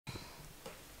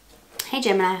Hey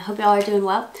Gemini, I hope y'all are doing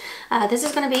well. This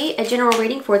is going to be a general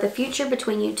reading for the future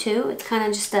between you two. It's kind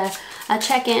of just a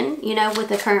check-in, you know, with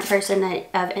the current person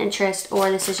of interest,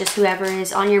 or this is just whoever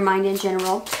is on your mind in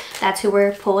general. That's who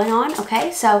we're pulling on,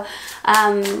 okay? So,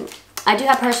 I do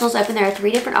have personals open. There are 3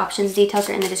 different options. Details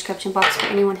are in the description box for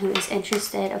anyone who is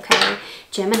interested, okay?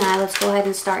 Gemini, let's go ahead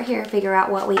and start here. Figure out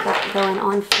what we got going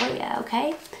on for you,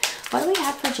 okay? What do we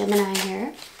have for Gemini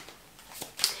here?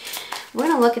 We're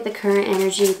going to look at the current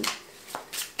energy.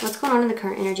 What's going on in the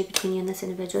current energy between you and this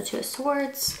individual? 2 of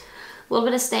Swords. A little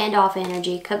bit of standoff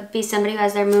energy. Could be somebody who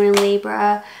has their moon in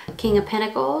Libra. King of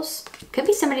Pentacles. Could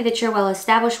be somebody that you're well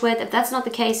established with. If that's not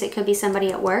the case, it could be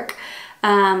somebody at work.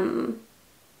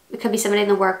 It could be somebody in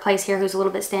the workplace here who's a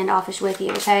little bit standoffish with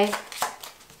you, okay?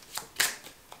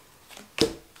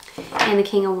 And the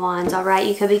King of Wands. All right,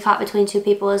 you could be caught between 2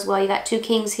 people as well. You got 2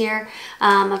 kings here.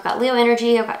 I've got Leo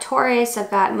energy. I've got Taurus. I've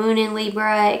got moon in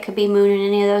Libra. It could be moon in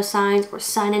any of those signs, or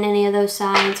sun in any of those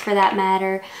signs for that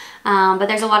matter. But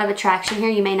there's a lot of attraction here.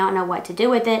 You may not know what to do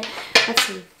with it. Let's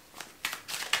see.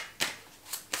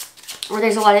 Or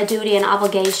there's a lot of duty and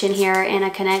obligation here in a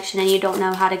connection, and you don't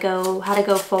know how to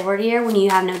go forward here when you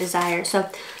have no desire. So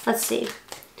let's see.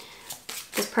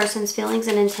 This person's feelings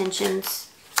and intentions.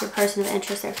 Your person of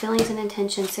interest, their feelings and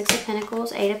intentions. 6 of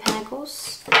Pentacles, 8 of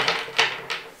Pentacles.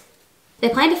 They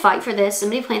plan to fight for this.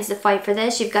 Somebody plans to fight for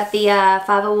this. You've got the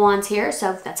 5 of Wands here.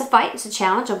 So that's a fight. It's a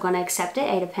challenge. I'm going to accept it.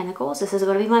 8 of Pentacles. This is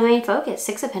going to be my main focus.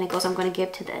 6 of Pentacles. I'm going to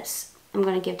give to this.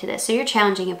 So you're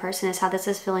challenging a person is how this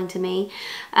is feeling to me.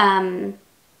 You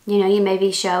know, you may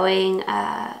be showing,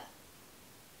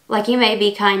 like you may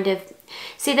be kind of,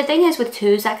 see, the thing is with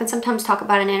 2s, I can sometimes talk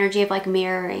about an energy of like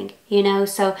mirroring, you know,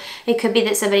 so it could be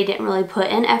that somebody didn't really put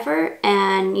in effort,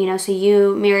 and, you know, so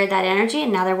you mirrored that energy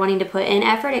and now they're wanting to put in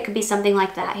effort. It could be something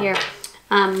like that here.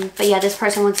 But yeah, this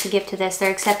person wants to give to this.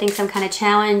 They're accepting some kind of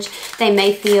challenge. They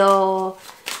may feel,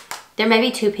 there may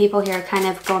be 2 people here kind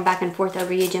of going back and forth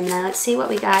over you, Gemini. Let's see what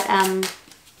we got.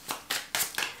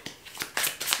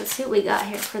 Let's see what we got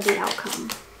here for the outcome.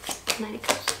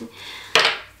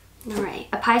 All right,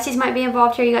 a Pisces might be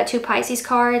involved here. You got 2 Pisces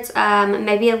cards,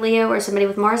 maybe a Leo or somebody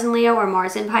with Mars in Leo or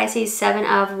Mars in Pisces. 7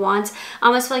 of Wands. I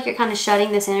almost feel like you're kind of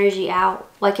shutting this energy out.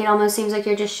 Like it almost seems like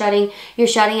you're just shutting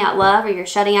out love, or you're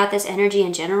shutting out this energy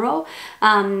in general.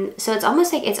 So it's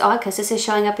almost like, it's odd because this is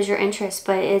showing up as your interest,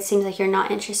 but it seems like you're not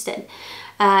interested.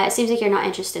 It seems like you're not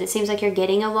interested. It seems like you're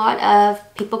getting a lot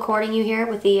of people courting you here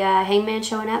with the Hangman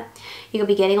showing up. You'll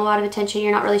be getting a lot of attention.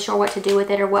 You're not really sure what to do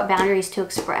with it or what boundaries to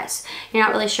express. You're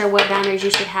not really sure what boundaries you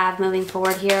should have moving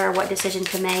forward here, or what decision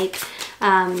to make.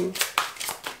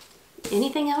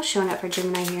 Anything else showing up for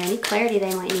Gemini here? Any clarity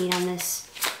they might need on this?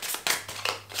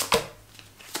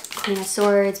 Queen of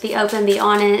Swords. Be open, be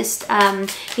honest.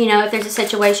 You know, if there's a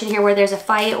situation here where there's a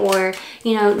fight, or,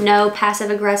 you know, no passive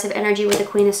aggressive energy with the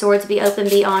Queen of Swords. Be open,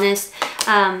 be honest.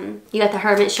 You got the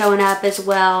Hermit showing up as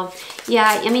well.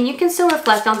 Yeah, I mean, you can still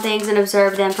reflect on things and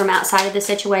observe them from outside of the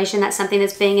situation. That's something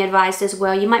that's being advised as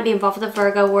well. You might be involved with a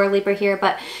Virgo or a Libra here,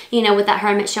 but, you know, with that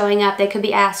Hermit showing up, they could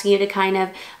be asking you to kind of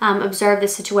observe the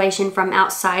situation from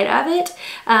outside of it.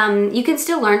 You can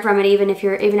still learn from it, even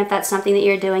if that's something that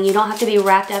you're doing. You don't have to be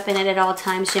wrapped up in it at all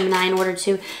times, Gemini, in order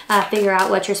to figure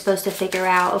out what you're supposed to figure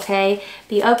out, okay?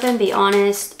 Be open, be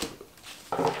honest.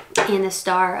 And the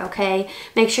Star, okay?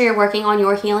 Make sure you're working on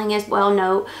your healing as well.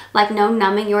 No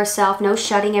numbing yourself, no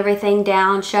shutting everything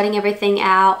down, shutting everything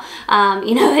out.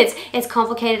 You know, it's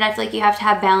complicated. I feel like you have to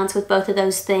have balance with both of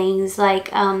those things. Like,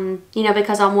 you know,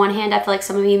 because on one hand, I feel like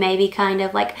some of you may be kind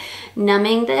of like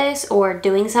numbing this or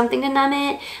doing something to numb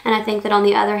it. And I think that on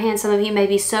the other hand, some of you may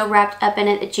be so wrapped up in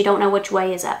it that you don't know which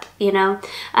way is up, you know?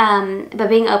 But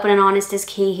being open and honest is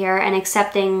key here, and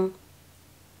accepting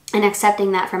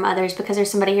that from others, because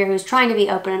there's somebody here who's trying to be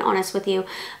open and honest with you,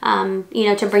 you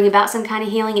know, to bring about some kind of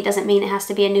healing. It doesn't mean it has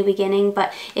to be a new beginning,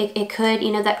 but it could,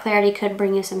 you know, that clarity could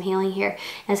bring you some healing here,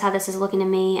 is how this is looking to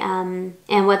me. And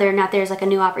whether or not there's like a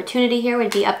new opportunity here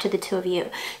would be up to the 2 of you.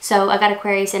 So I got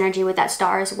Aquarius energy with that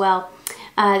Star as well.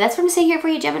 That's what I'm saying here for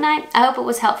you, Gemini. I hope it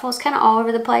was helpful. It's kind of all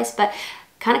over the place, but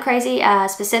kind of crazy,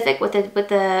 specific with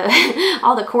the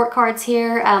all the court cards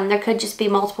here. There could just be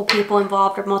multiple people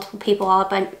involved, or multiple people all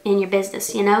up in your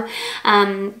business, you know.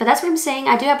 But that's what I'm saying.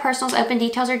 I do have personals open.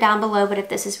 Details are down below. But if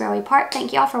this is where we part,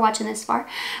 thank you all for watching this far.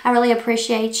 I really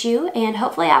appreciate you, and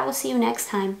hopefully I will see you next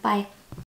time. Bye.